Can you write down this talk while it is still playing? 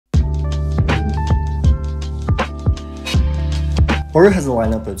Oru has a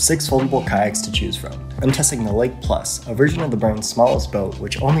lineup of 6 foldable kayaks to choose from. I'm testing the Lake Plus, a version of the brand's smallest boat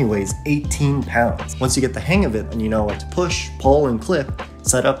which only weighs 18 pounds. Once you get the hang of it and you know what to push, pull, and clip,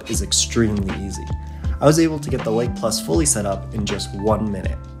 setup is extremely easy. I was able to get the Lake Plus fully set up in just 1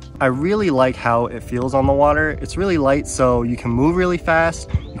 minute. I really like how it feels on the water. It's really light, so you can move really fast,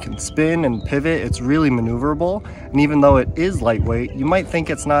 you can spin and pivot. It's really maneuverable, and even though it is lightweight, you might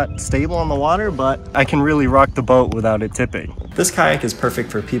think it's not stable on the water, but I can really rock the boat without it tipping. This kayak is perfect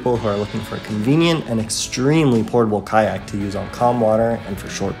for people who are looking for a convenient and extremely portable kayak to use on calm water and for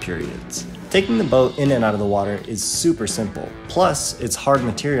short periods. Taking the boat in and out of the water is super simple. Plus, its hard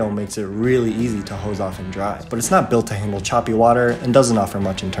material makes it really easy to hose off and dry. But it's not built to handle choppy water and doesn't offer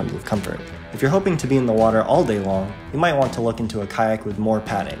much in terms of comfort. If you're hoping to be in the water all day long, you might want to look into a kayak with more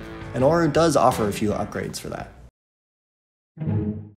padding, and Oru does offer a few upgrades for that.